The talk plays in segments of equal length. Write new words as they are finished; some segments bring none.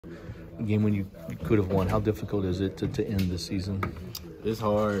game when you could have won. How difficult is it to end the season? It's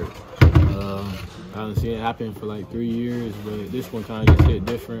hard. I haven't seen it happen for like 3 years, but this one kind of just hit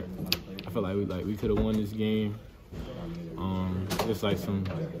different. I feel like we could have won this game. Just like some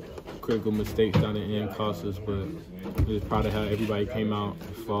critical mistakes down the end cost us, but I'm just proud of how everybody came out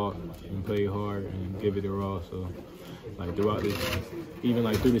and fought and played hard and gave it their all. So like throughout this, even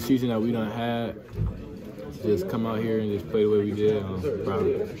like through the season that we done had, just come out here and just play the way we did. I'm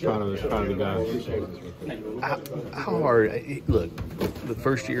proud of the guys. How hard? Look, the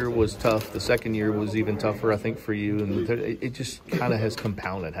first year was tough. The second year was even tougher, I think, for you. And it just kind of has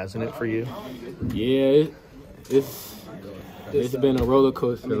compounded, hasn't it, for you? Yeah, it's been a roller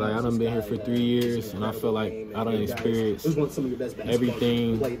coaster. Like, I done been here for 3 years, and I feel like I done experienced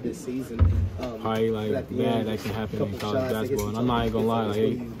everything probably like bad that can happen in college basketball. And I'm not even gonna lie, like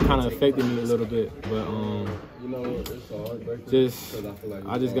it kind of affected me a little bit, but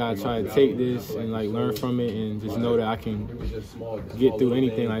I just gotta try to take this and like learn from it and just know that I can get through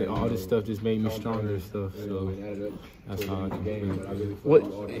anything. Like all this stuff just made me stronger and stuff. So that's how I can do it. What,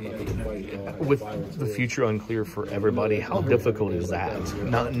 with the future unclear for everybody, how difficult is that?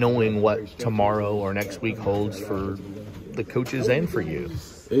 Not knowing what tomorrow or next week holds for the coaches and for you.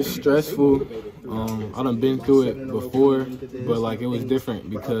 It's stressful. I done been through it before, but like it was different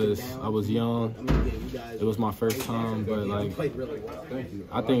because I was young. It was my first time, but like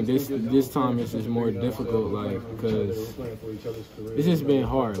I think this time it's just more difficult, like because it's just been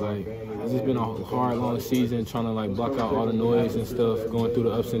hard. Like it's just been a hard, long season trying to like block out all the noise and stuff, going through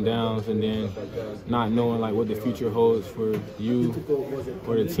the ups and downs, and then not knowing like what the future holds for you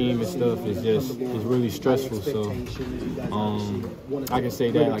or the team and stuff. It's really stressful. So I can say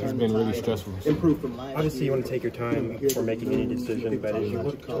that like it's been really stressful. Obviously, you want to take your time before making any decision, but as you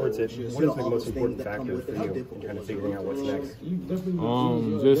look towards it, what is the most important factor for you in kind of figuring out what's next?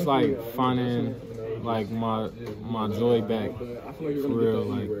 Just like finding like my joy back for real,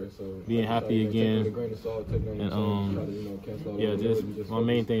 like being happy again, and yeah, just my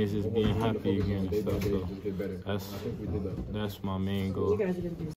main thing is just being happy again and stuff. So that's my main goal.